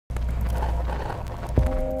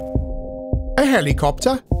a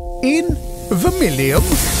helicopter in vermilion.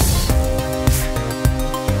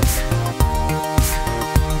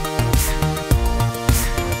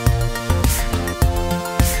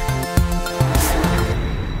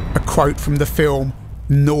 A quote from the film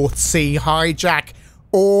North Sea Hijack,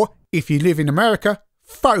 or if you live in America,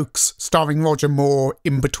 Folks, starring Roger Moore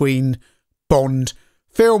in between Bond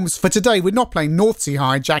films. For today, we're not playing North Sea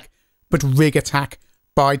Hijack, but Rig Attack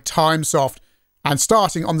by Tynemouth. And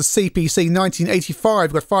starting on the CPC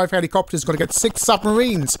 1985, we've got 5 helicopters, got to get 6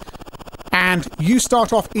 submarines. And you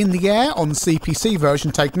start off in the air on the CPC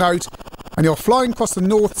version, take note, and you're flying across the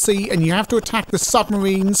North Sea, and you have to attack the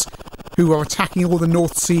submarines who are attacking all the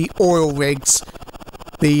North Sea oil rigs.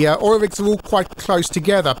 The oil rigs are all quite close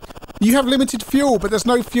together. You have limited fuel, but there's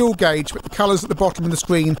no fuel gauge, but the colours at the bottom of the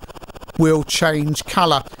screen will change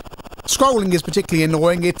colour. Scrolling is particularly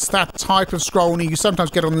annoying. It's that type of scrolling you sometimes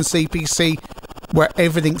get on the CPC where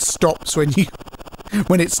everything stops when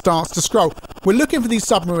it starts to scroll. We're looking for these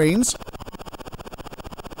submarines.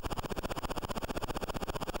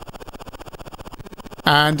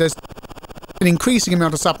 And there's an increasing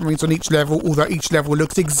amount of submarines on each level, although each level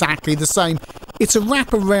looks exactly the same. It's a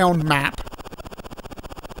wraparound map.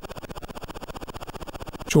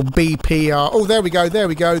 Or BPR. Oh, there we go, there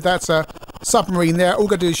we go. That's a submarine there. All we've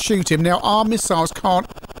got to do is shoot him. Now, our missiles can't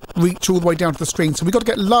reach all the way down to the screen, so we've got to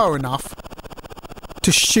get low enough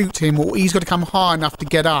to shoot him, or he's got to come high enough to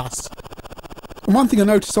get us. And one thing I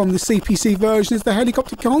noticed on the CPC version is the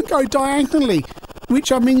helicopter can't go diagonally, which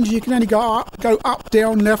means you can only go up,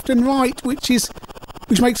 down, left and right, which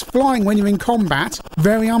makes flying when you're in combat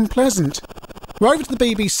very unpleasant. We're over to the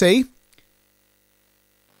BBC.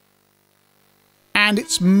 And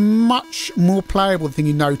it's much more playable than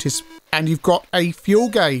you notice. And you've got a fuel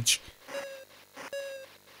gauge.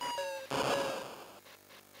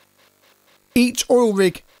 Each oil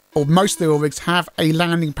rig, or most of the oil rigs, have a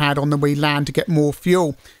landing pad on them where you land to get more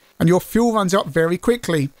fuel. And your fuel runs out very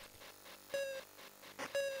quickly.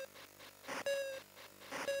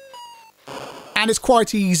 And it's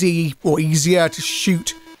quite easy, or easier, to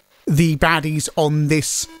shoot the baddies on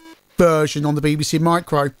this version on the BBC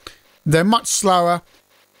Micro. They're much slower,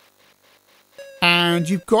 and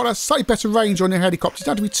you've got a slightly better range on your helicopters. You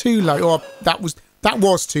don't have to be too low, or that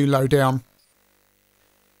was too low down.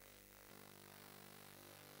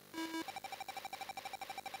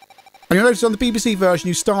 And you'll notice on the BBC version,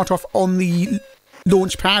 you start off on the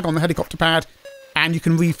launch pad, on the helicopter pad, and you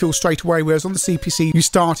can refuel straight away, whereas on the CPC, you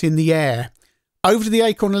start in the air. Over to the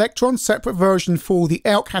Acorn Electron, separate version for the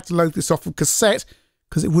Elk. Had to load this off of cassette,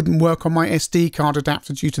 because it wouldn't work on my SD card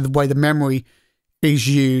adapter due to the way the memory is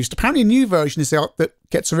used. Apparently a new version is out that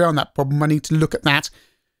gets around that problem. I need to look at that.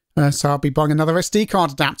 So I'll be buying another SD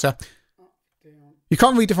card adapter. You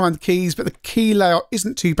can't redefine the keys, but the key layout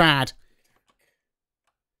isn't too bad.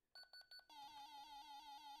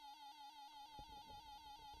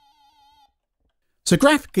 So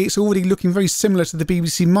graphically, it's already looking very similar to the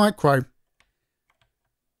BBC Micro.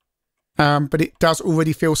 But it does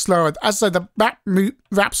already feel slower. As I say, the map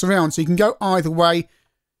wraps around, so you can go either way,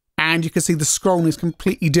 and you can see the scrolling is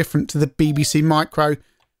completely different to the BBC Micro,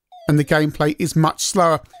 and the gameplay is much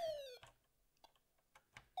slower.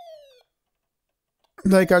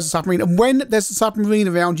 There goes the submarine. And when there's a submarine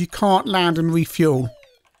around, you can't land and refuel.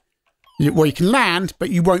 Well, you can land,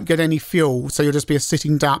 but you won't get any fuel, so you'll just be a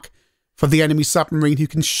sitting duck for the enemy submarine who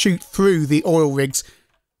can shoot through the oil rigs.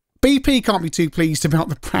 BP can't be too pleased about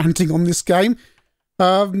the branding on this game.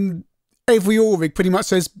 Every oil rig pretty much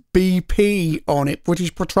says BP on it,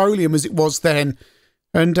 British Petroleum as it was then.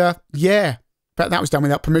 And yeah, but that was done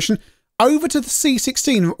without permission. Over to the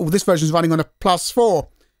C16. Oh, this version's running on a +4.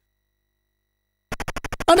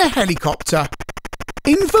 And a helicopter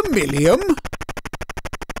in vermilion.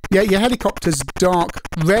 Yeah, your helicopter's dark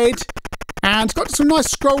red. And it's got some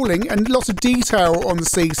nice scrolling and lots of detail on the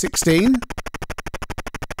C16.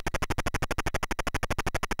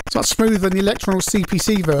 It's much smoother than the Electron or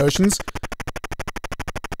CPC versions.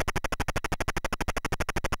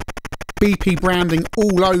 BP branding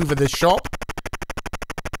all over the shop.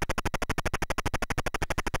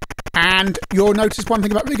 And you'll notice one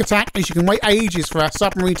thing about Rig Attack is you can wait ages for a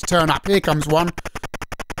submarine to turn up. Here comes one.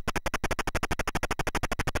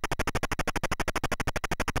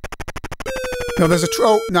 No, there's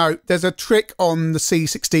a trick on the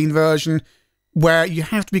C16 version where you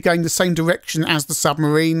have to be going the same direction as the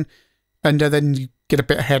submarine, and then you get a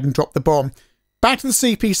bit ahead and drop the bomb. Back to the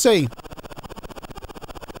CPC.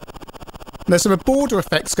 There's some border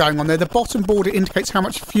effects going on there. The bottom border indicates how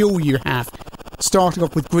much fuel you have, starting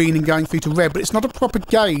off with green and going through to red, but it's not a proper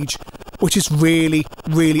gauge, which is really,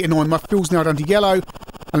 really annoying. My fuel's now down to yellow,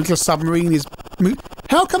 a little submarine is...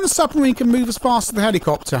 How come the submarine can move as fast as the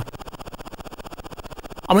helicopter?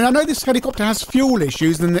 I mean, I know this helicopter has fuel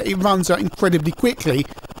issues and that it runs out incredibly quickly,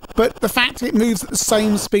 but the fact that it moves at the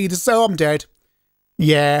same speed as... Oh, I'm dead.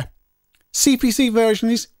 Yeah. CPC version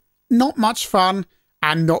is not much fun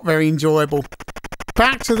and not very enjoyable.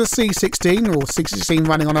 Back to the C16, or C16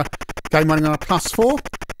 running on a +4.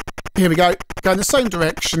 Here we go. Go in the same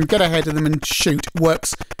direction, get ahead of them and shoot.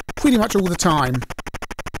 Works pretty much all the time.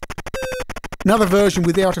 Another version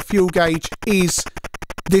without a fuel gauge is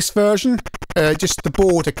this version. Just the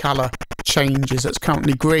border colour changes. It's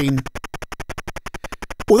currently green.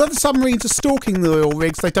 Although the submarines are stalking the oil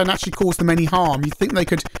rigs, they don't actually cause them any harm. You'd think they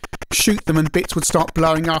could shoot them and bits would start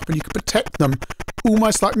blowing up and you could protect them,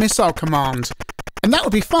 almost like Missile Command. And that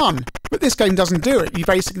would be fun, but this game doesn't do it. You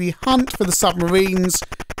basically hunt for the submarines,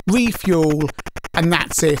 refuel, and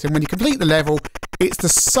that's it. And when you complete the level, it's the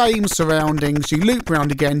same surroundings. You loop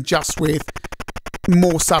around again, just with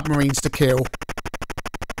more submarines to kill.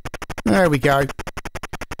 There we go.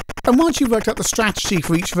 And once you've worked out the strategy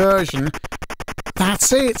for each version,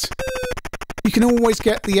 that's it. You can always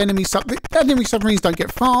get the enemy submarines don't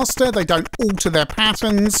get faster, they don't alter their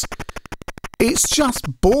patterns. It's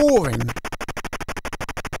just boring.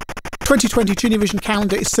 2020 ChinnyVision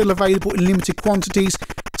calendar is still available in limited quantities.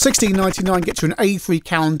 $16.99 gets you an A3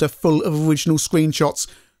 calendar full of original screenshots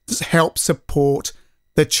that help support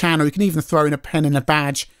the channel. You can even throw in a pen and a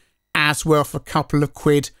badge as well for a couple of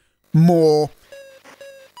quid more.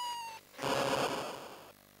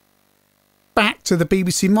 Back to the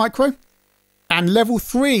BBC Micro. And level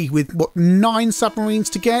 3 with, what, 9 submarines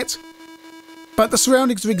to get? But the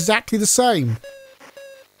surroundings are exactly the same.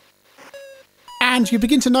 And you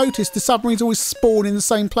begin to notice the submarines always spawn in the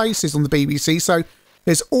same places on the BBC, so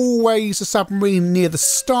there's always a submarine near the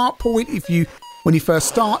start point when you first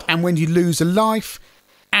start and when you lose a life.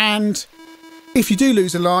 And if you do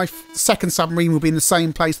lose a life, the second submarine will be in the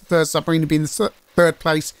same place, the third submarine will be in the third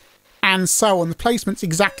place, and so on. The placement's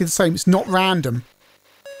exactly the same, it's not random.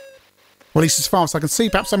 Well, at least as far as I can see.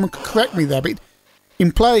 Perhaps someone could correct me there, but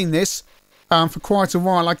in playing this for quite a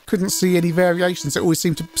while, I couldn't see any variations. It always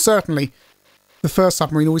seemed to, certainly, the first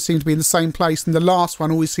submarine always seemed to be in the same place, and the last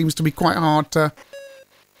one always seems to be quite hard to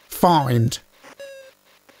find.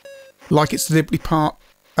 Like it's deliberately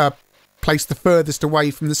placed the furthest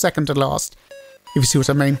away from the second to last, if you see what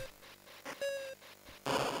I mean.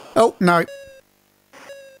 Oh, no.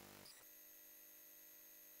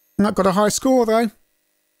 Not got a high score, though.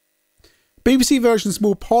 BBC version is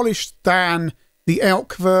more polished than the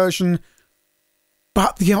Elk version,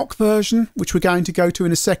 but the Elk version, which we're going to go to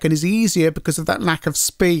in a second, is easier because of that lack of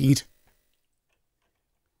speed.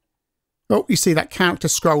 Oh, you see that character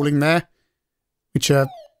scrolling there, which is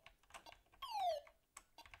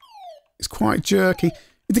quite jerky.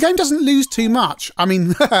 The game doesn't lose too much. I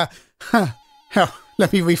mean, hell,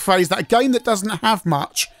 let me rephrase that. A game that doesn't have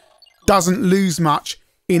much doesn't lose much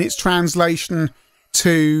in its translation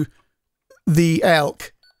to the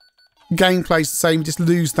Elk. Gameplay's the same, you just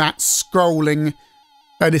lose that scrolling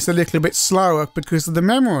and it's a little bit slower because of the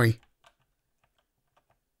memory.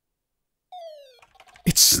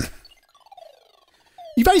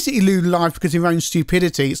 You basically lose life because of your own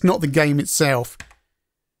stupidity. It's not the game itself.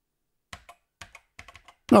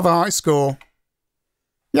 Another high score.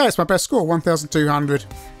 Yeah, it's my best score, 1,200.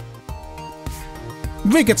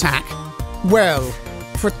 Rig Attack. Well,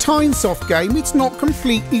 for a Tynemouth game, it's not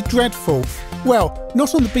completely dreadful. Well,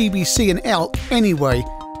 not on the BBC and Elk anyway.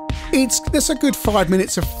 There's a good 5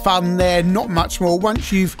 minutes of fun there, not much more.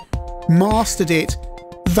 Once you've mastered it,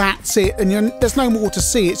 that's it. And there's no more to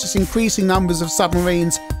see. It's just increasing numbers of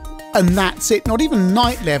submarines, and that's it. Not even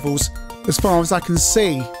night levels, as far as I can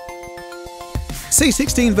see.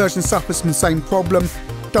 C16 version suffers from the same problem.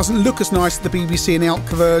 Doesn't look as nice as the BBC and Elk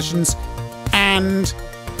versions. And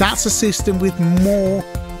that's a system with more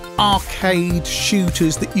arcade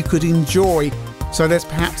shooters that you could enjoy, so there's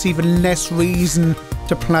perhaps even less reason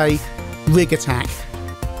to play Rig Attack.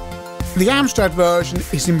 The Amstrad version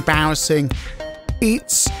is embarrassing.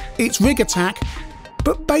 It's Rig Attack,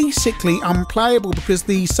 but basically unplayable because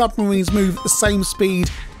the submarines move at the same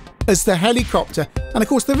speed as the helicopter, and of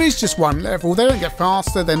course there is just one level. They don't get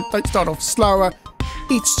faster, they don't start off slower.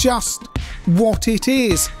 It's just what it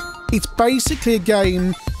is. It's basically a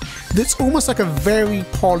game that's almost like a very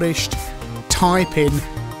polished type-in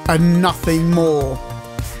and nothing more.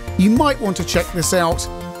 You might want to check this out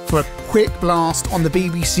for a quick blast on the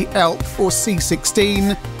BBC Elk or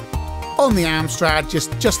C16. On the Amstrad,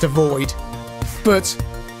 just avoid. But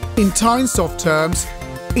in Tynemouth terms,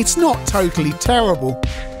 it's not totally terrible.